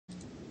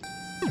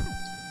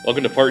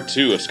Welcome to part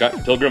 2 of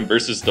Scott Pilgrim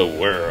vs. the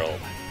World.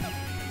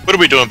 What are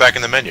we doing back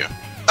in the menu?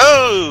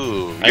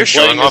 Oh, you're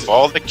showing off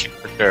all the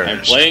characters. I'm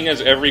playing as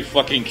every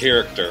fucking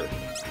character.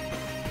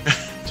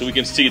 So we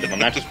can see them. I'm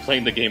not just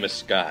playing the game as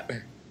Scott.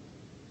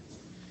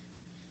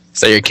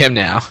 So you're Kim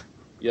now.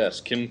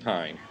 Yes, Kim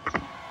Pine.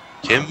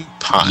 Kim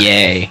Pine.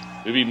 Yay.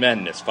 Movie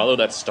Madness, follow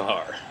that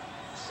star.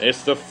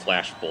 It's the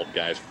flashbulb,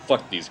 guys.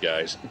 Fuck these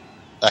guys.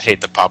 I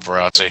hate the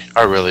paparazzi.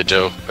 I really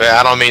do.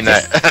 I don't mean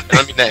that. I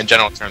don't mean that in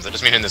general terms. I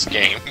just mean in this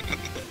game.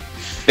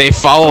 They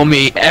follow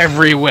me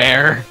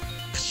everywhere.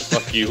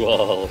 Fuck you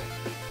all.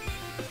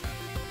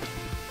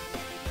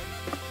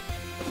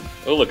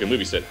 Oh look, a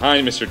movie set. Hi,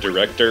 Mr.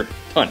 Director.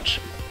 Punch.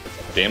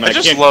 Damn it,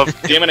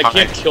 I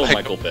can't kill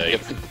Michael Bay.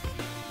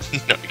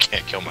 No, you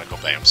can't kill Michael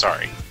Bay. I'm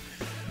sorry.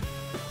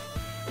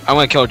 I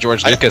want to kill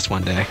George Lucas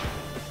one day.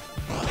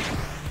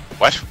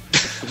 What?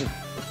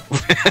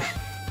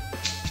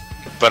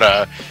 But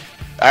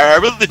I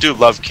really do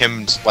love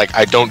Kim's like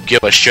I don't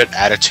give a shit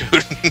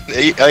attitude.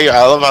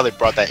 I love how they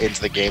brought that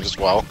into the games as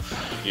well.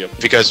 Yep.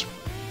 Because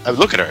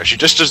look at her. She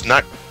just does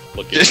not.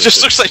 It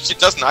just looks like she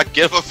does not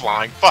give a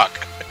flying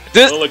fuck.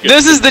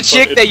 This is the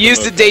chick that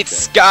used to date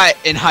Scott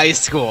in high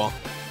school.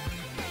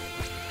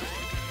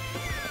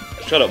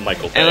 Shut up,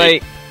 Michael Bay. And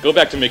like, go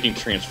back to making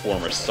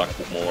Transformers suck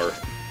more.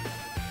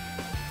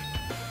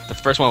 The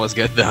first one was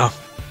good though.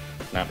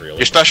 Not really.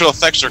 Your special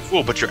effects are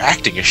cool, but your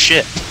acting is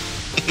shit.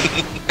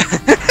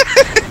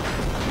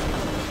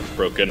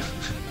 Broken.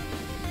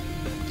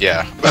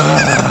 Yeah.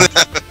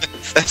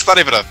 That's not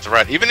even a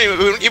threat. Even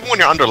when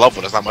you're under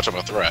leveled, it's not much of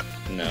a threat.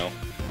 No.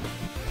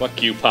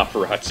 Fuck you,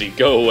 paparazzi.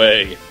 Go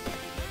away.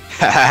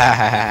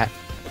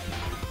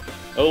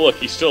 Oh look,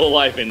 he's still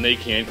alive and they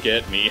can't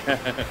get me.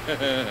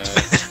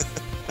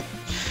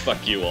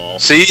 Fuck you all.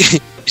 See? You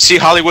see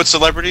Hollywood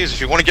celebrities? If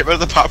you want to get rid of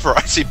the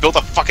paparazzi, build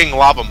a fucking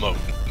lava moat.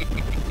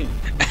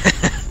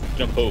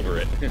 Jump over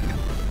it.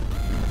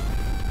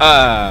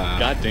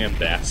 Goddamn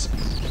bats.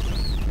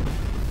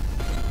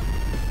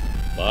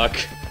 Fuck.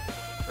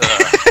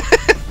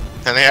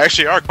 And they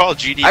actually are called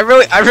GD. I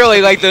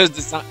really like those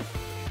designs.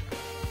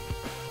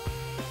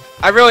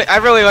 I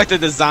really like the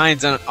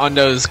designs on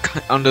those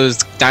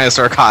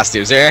dinosaur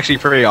costumes. They're actually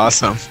pretty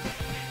awesome.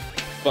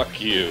 Fuck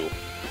you.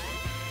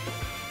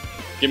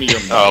 Give me your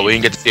money. Oh, we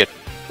didn't get to see it.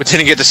 We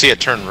didn't get to see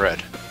it turn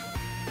red.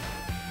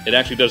 It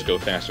actually does go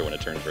faster when it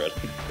turns red.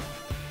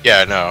 Yeah,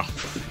 I know.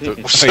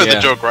 The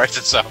joke writes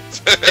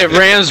itself. It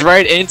rams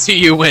right into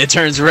you when it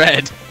turns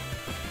red.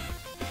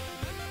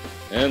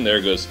 And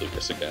there goes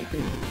Lucas again.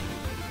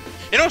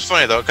 You know what's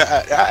funny though?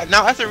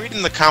 Now after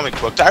reading the comic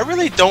book, I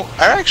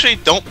actually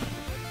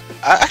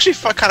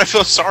kind of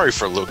feel sorry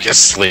for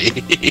Lucas Lee.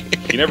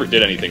 He never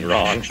did anything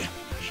wrong.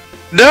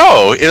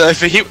 No, he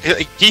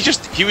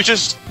was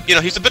just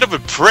he's a bit of a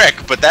prick,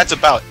 but that's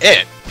about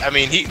it. I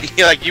mean,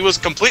 he was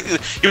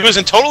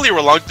totally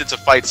reluctant to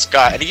fight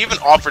Scott, and he even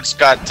offered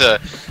Scott to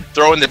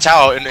throw in the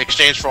towel in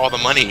exchange for all the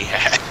money he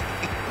had.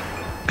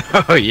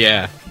 Oh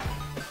yeah.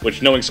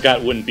 Which, knowing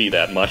Scott, wouldn't be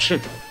that much.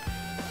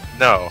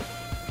 No.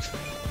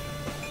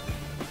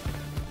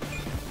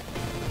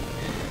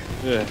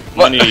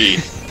 Money.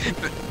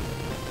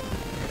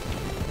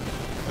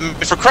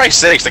 For Christ's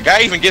sakes, the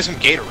guy even gives him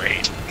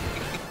Gatorade.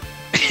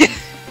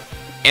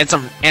 and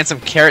some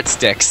carrot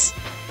sticks.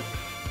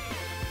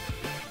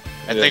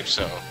 I think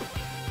so.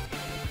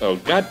 Oh,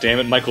 god damn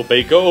it, Michael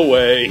Bay, go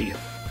away!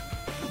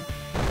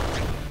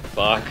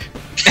 Fuck.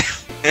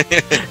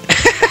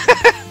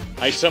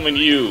 I summon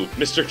you,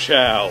 Mr.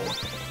 Chow.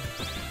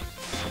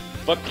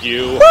 Fuck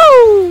you.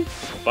 Woo!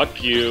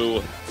 Fuck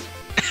you.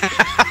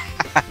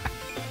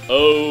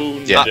 Oh,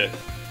 yeah.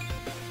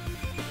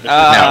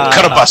 Now,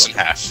 cut a bus in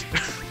half.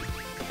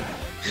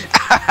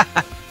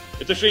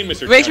 It's a shame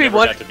Mr. Makes Chow me never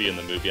wonder. got to be in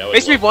the movie.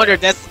 Makes me wonder.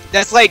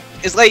 That's like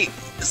it's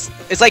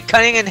like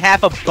cutting in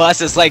half a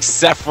bus is like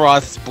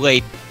Sephiroth's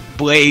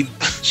blade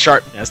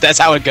sharpness. That's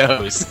how it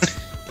goes.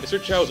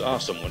 Mr. Chow's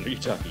awesome. What are you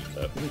talking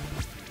about?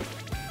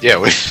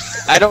 Yeah,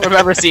 I don't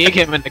remember seeing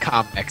him in the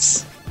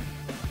comics.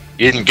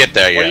 You didn't get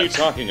there yet. What are you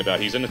talking about?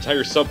 He's an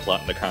entire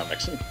subplot in the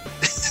comics.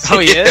 Oh,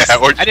 he is? Yeah,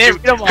 or I didn't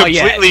read them all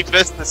yet. Completely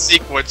missed the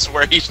sequence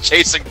where he's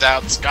chasing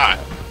down Scott.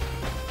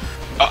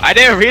 Oh, I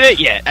didn't read it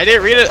yet. I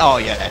didn't read it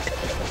all yet.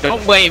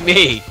 Don't blame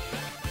me.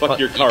 Fuck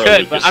your car, you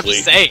could, Lucas but I'm Lee.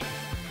 just saying.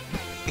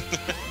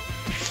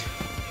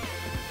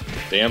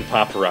 Damn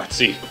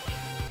paparazzi.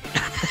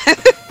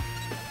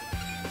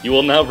 You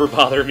will never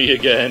bother me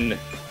again.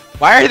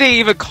 Why are they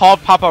even called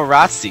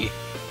paparazzi?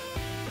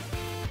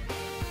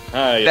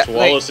 Hi, it's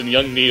Wallace and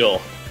young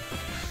Neil.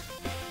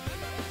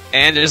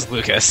 And there's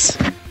Lucas,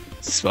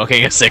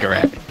 smoking a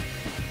cigarette.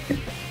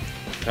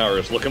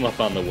 Powers, look him up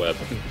on the web.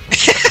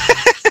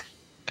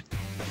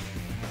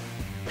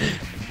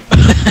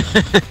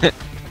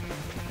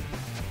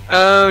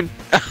 Oh.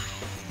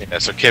 Yeah,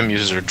 so Kim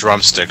uses her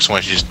drumsticks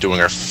when she's doing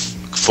her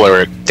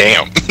flare.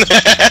 Damn.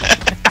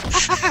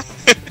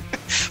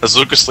 Does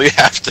Lucas Lee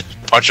have to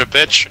punch a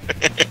bitch?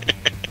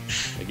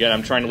 Again,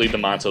 I'm trying to lead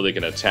them on so they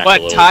can attack a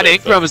But little Todd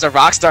bit. Ingram is a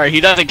rock star.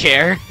 He doesn't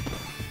care.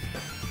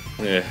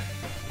 Yeah.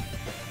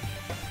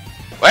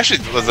 Well, actually,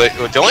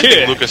 the only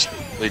thing Lucas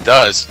really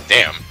does,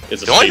 damn,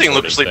 it's the only thing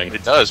Lucas really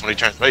does when he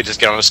turns away is just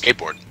get on a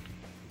skateboard.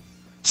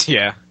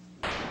 Yeah.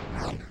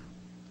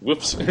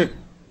 Whoops.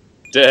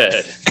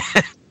 Dead.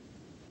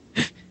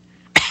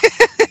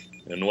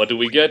 And what do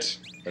we get?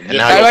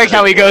 I like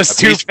how he goes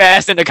too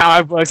fast in the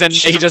comic books and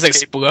he just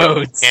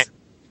explodes.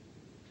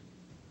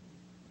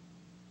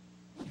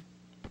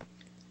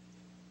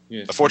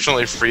 Yeah.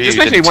 Unfortunately for you, this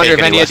makes me wonder if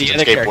any of the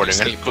other characters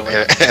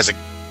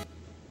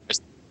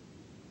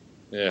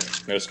Yeah,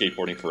 no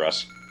skateboarding for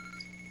us.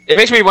 It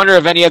makes me wonder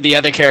if any of the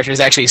other characters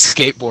actually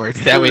skateboard.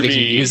 That way they can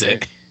use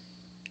it.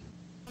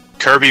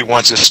 Kirby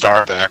wants his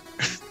star back.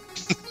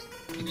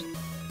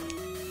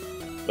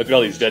 Look at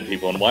all these dead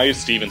people, and why is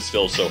Steven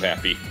still so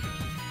happy?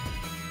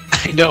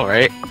 I know,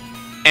 right?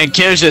 And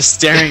Kim's just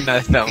staring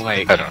at them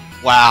like,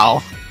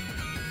 wow.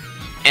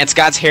 And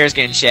Scott's hair is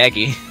getting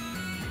shaggy.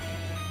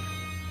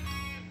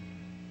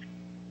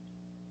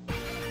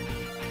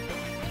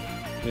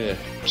 Yeah.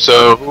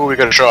 So, who are we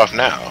going to show off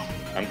now?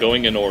 I'm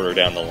going in order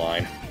down the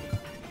line.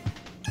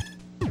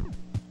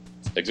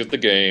 Exit the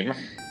game.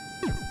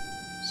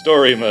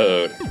 Story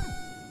mode.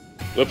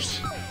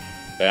 Whoops.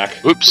 Back.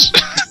 Whoops.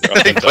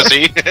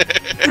 Pussy.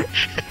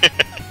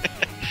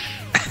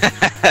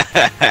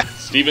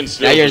 Steven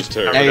Stills'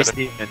 turn.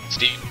 Steven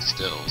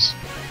Stills.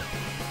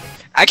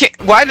 I can't.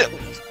 Why?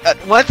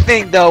 One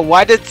thing though.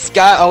 Why did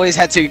Scott always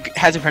had to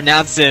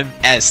pronounce him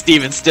as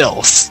Steven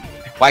Stills?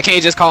 Why can't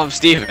you just call him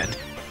Steven?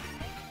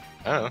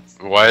 I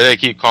don't know. Why do they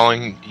keep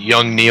calling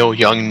young Neil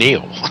Young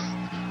Neil?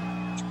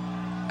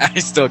 I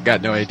still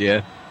got no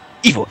idea.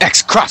 Evil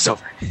X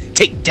crossover.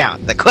 Take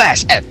down the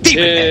Clash at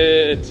Demon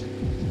Head.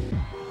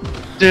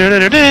 I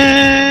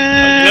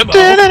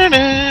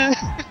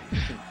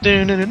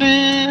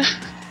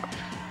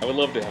would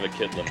love to have a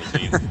kid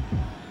limousine.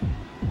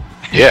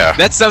 Yeah.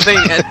 That's something.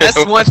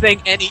 That's one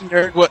thing any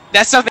nerd would.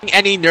 That's something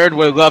any nerd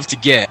would love to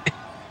get.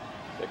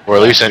 Or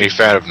at least any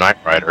fan of Knight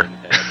Rider.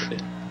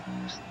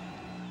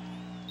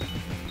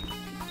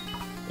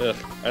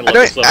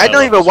 I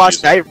don't even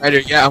watch Knight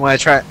Rider yet. I want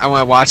to try. I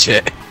want to watch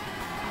it.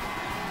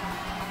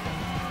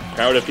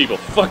 Power to people.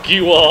 Fuck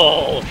you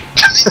all.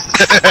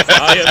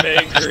 I am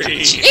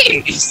angry.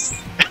 Jeez.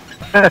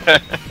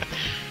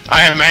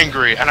 I am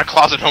angry and a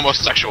closet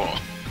homosexual.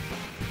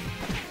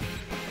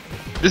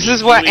 This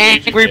is what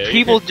angry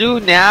people do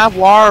now.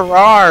 War,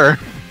 rar.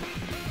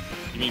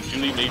 You mean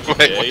Julie made you Wait,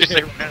 gay? what did you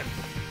say?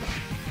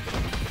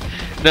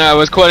 No, I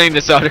was quoting the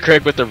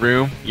autocorrect with the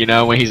room. You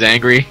know when he's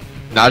angry,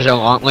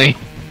 nonchalantly.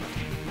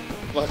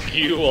 Fuck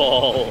you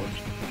all.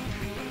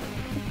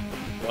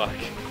 Fuck.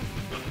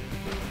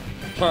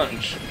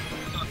 Punch.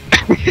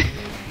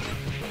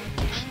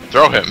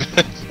 Throw him.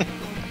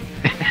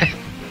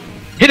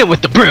 Hit him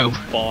with the broom.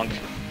 Bonk.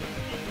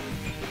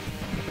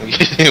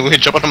 We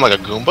jump on him like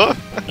a Goomba?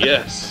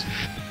 Yes.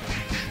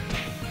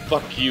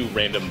 Fuck you,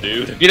 random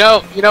dude. You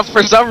know,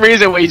 for some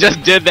reason when you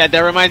just did that, that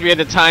reminds me of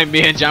the time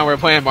me and John were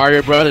playing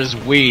Mario Brothers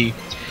Wii,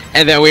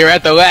 and then we were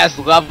at the last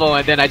level,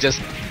 and then I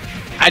just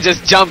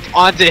jumped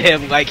onto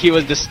him like he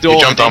was the stool.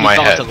 You jumped on my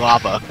head. Into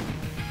lava.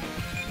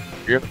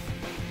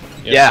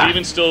 Yeah.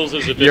 Steven Stills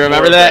is a bit you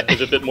remember that?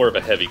 Is a bit more of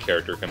a heavy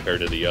character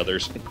compared to the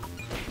others.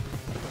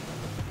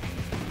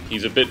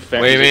 He's a bit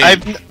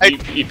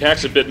he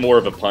packs a bit more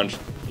of a punch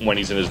when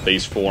he's in his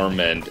base form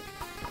and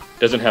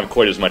doesn't have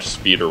quite as much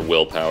speed or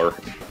willpower.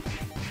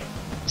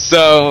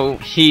 So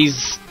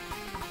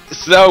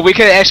we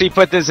could actually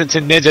put this into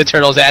Ninja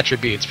Turtles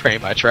attributes, pretty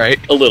much, right?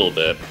 A little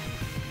bit.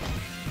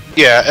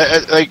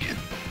 Yeah, like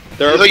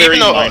there are very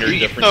minor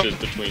differences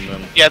between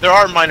them. Yeah, there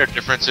are minor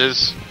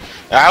differences.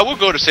 I will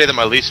go to say that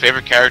my least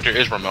favorite character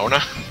is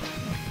Ramona.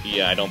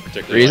 Yeah, I don't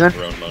particularly like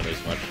Ramona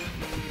as much.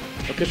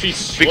 Because she's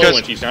slow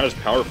and she's not as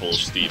powerful as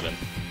Steven.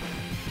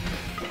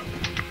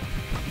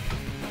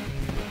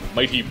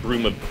 Mighty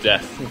Broom of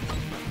Death.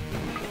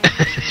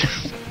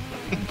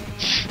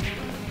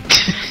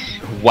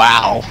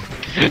 Wow.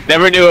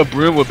 Never knew a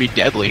broom would be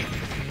deadly.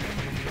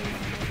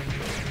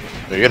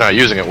 You're not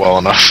using it well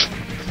enough.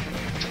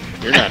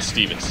 You're not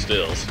Steven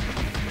Stills.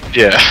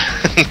 Yeah.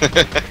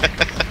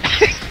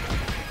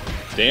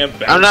 Damn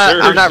bouncers.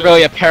 I'm not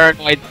really a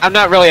paranoid. I'm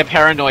not really a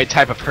paranoid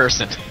type of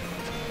person.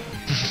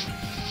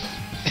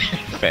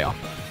 Fail.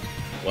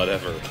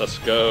 Whatever. Let's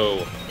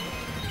go.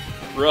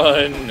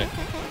 Run.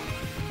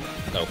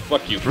 No,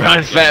 fuck you.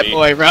 Run, fat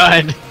boy,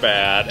 run.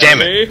 Bad.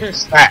 Damn it.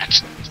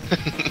 Fat.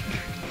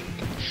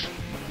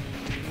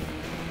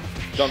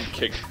 Jump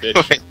kick,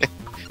 bitch.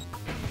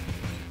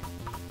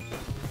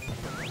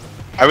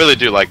 I really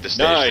do like this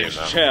stage.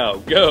 Nice, Chow,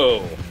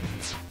 go.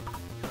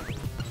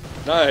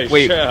 Nice,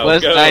 wait, Chow,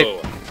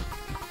 go.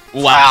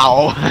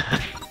 Wow.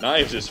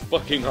 Knives is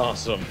fucking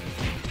awesome.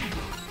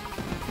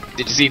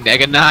 Did you see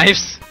Nega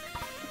Knives?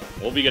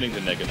 We'll be getting to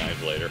Nega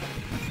Knives later.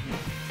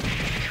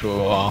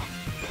 Cool.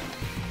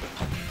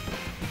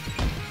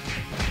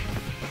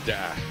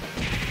 Da.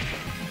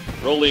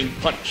 Rolling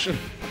punch.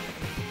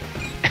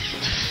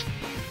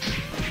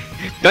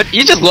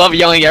 You just love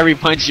yelling every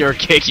punch or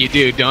kick you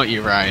do, don't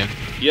you, Ryan?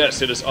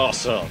 Yes, it is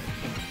awesome.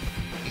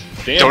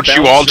 Damn don't bouncers.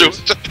 you all do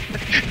it?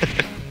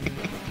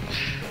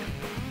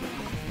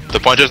 The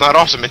punch is not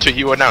awesome until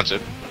you announce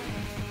it.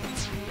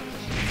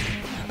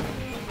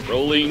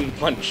 Rolling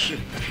punch.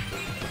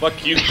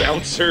 Fuck you,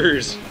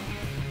 bouncers.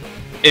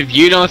 If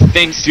you don't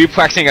think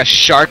suplexing a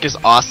shark is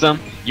awesome,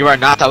 you are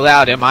not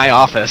allowed in my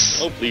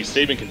office. Oh please,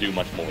 Saban can do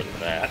much more than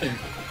that.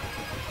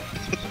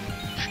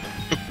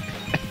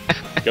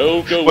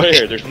 Go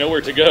where? There's nowhere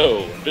to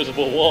go.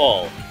 Invisible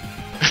wall.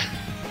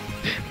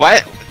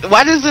 Why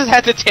does this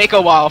have to take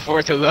a while for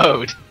it to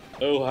load?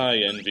 Oh hi,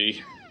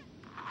 Envy.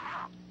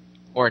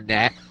 Or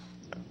Nat.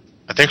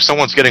 I think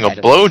someone's getting a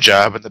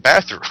blowjob in the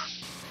bathroom.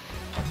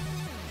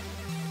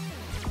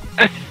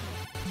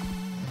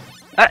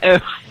 Uh-oh.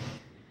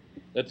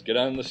 Let's get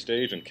on the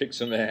stage and kick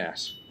some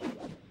ass.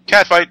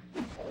 Catfight!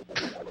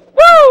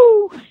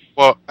 Woo!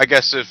 Well, I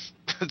guess if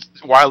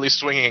wildly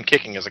swinging and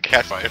kicking is a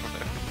catfight.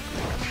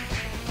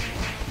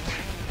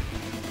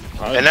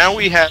 And now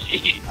we have...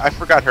 I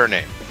forgot her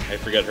name. I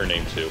forgot her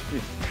name too.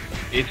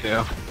 Me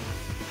too.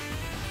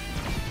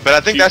 But I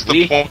think that's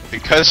the point,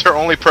 because her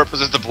only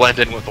purpose is to blend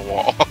in with the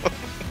wall.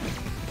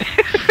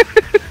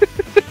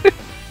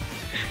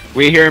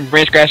 We here in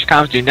Branch Crash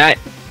Comics do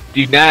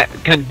not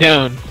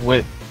condone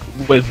with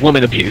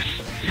woman abuse.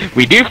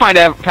 We do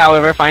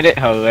however, find it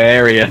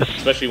hilarious.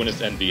 Especially when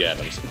it's Envy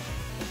Adams.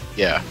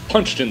 Yeah.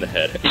 Punched in the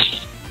head.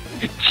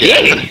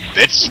 Jeez!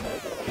 Bitch!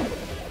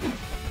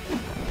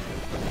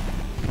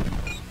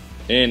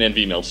 And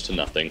Envy melts to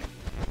nothing.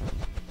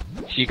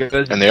 She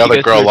goes, and the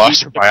other girl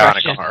lost her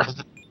bionic arm.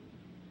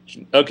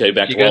 Okay,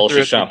 back to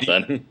Wallace's shop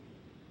then.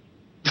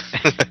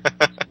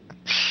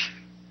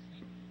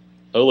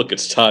 Oh look,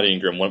 it's Todd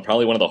Ingram,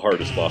 probably one of the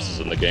hardest bosses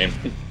in the game.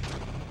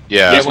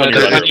 Yeah, He's one of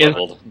the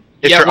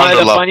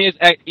funniest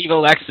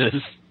evil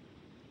X's.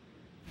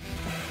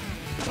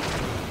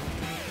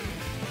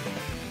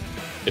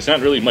 It's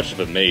not really much of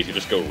a maze, you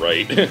just go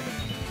right.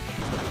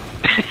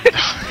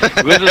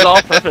 Loses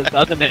all purpose,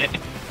 doesn't it?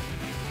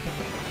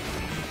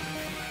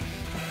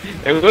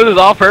 It loses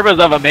all purpose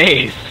of a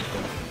maze.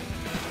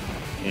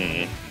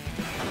 Hmm.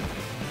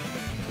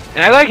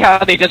 And I like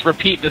how they just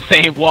repeat the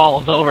same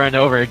walls over and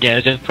over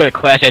again. Just put a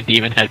Clash at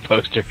Demon Head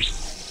posters.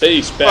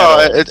 Face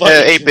battle. Oh, it's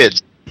 8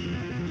 bits.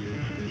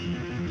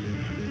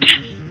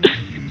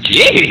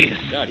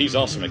 Jeez! God, he's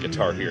awesome at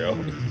Guitar Hero.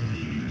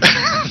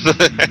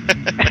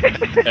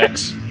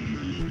 X.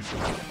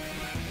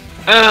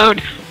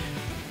 Owned!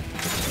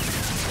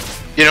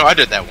 You know, I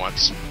did that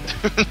once.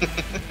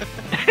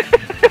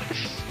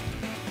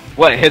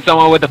 What, hit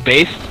someone with a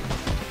bass?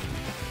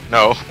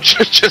 No,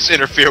 just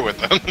interfere with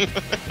them.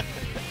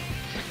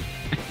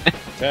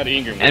 Todd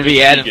Ingram.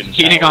 Envy Adams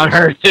cheating on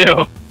her,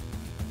 too.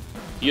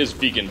 He has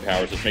vegan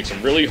powers, which makes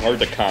him really hard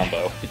to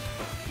combo.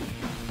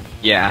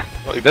 Yeah.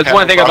 Well, that's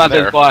one thing about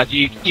this boss.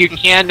 You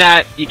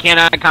cannot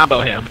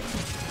combo him.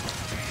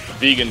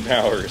 Vegan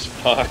powers,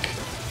 fuck.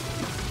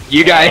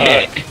 You got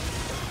hit.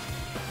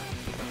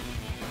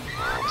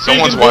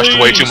 Someone's watched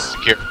way too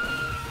much here.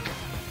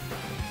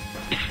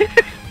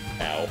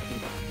 Ow.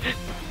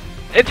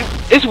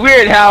 It's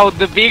weird how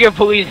the vegan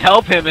police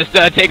help him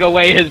instead of take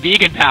away his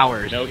vegan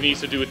powers. No, he needs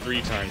to do it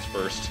 3 times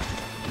first.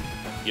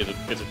 It's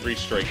a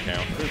 3-strike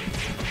count.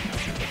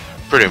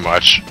 Pretty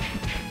much.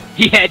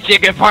 He had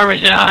chicken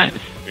parmesan.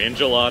 And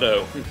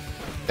gelato.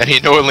 And he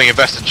knowingly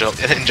ingested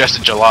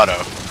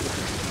gelato.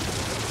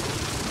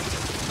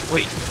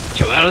 Wait,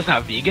 gelato's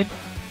not vegan?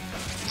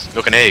 It's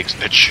milk and eggs,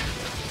 bitch.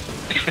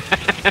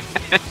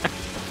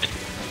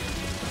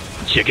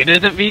 Chicken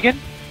isn't vegan?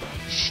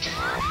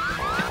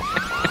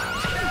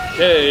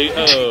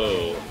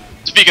 K.O.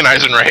 It's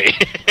veganizing Ray.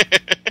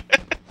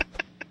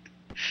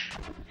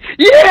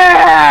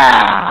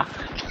 Yeah!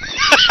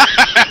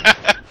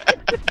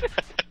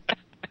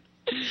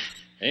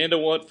 And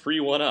a free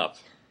 1-up.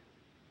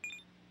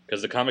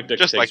 Because the comic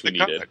dictates Just like we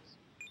the needed.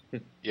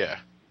 Yeah.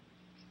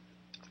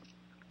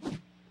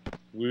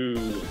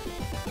 Woo.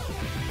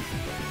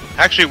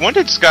 Actually, when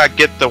did Scott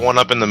get the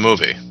 1-up in the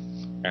movie?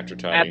 After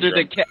Todd After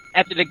Ingram.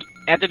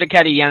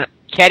 the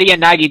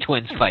Kadiyanagi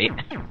twins fight.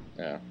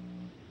 Yeah.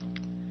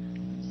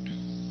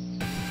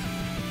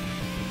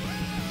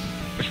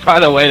 Which, by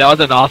the way, that was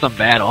an awesome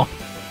battle.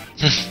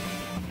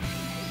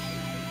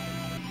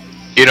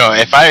 You know,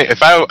 if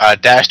I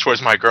dashed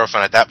towards my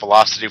girlfriend at that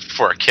velocity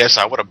for a kiss,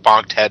 I would have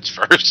bonked heads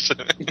first.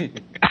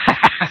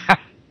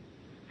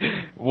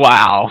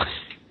 Wow.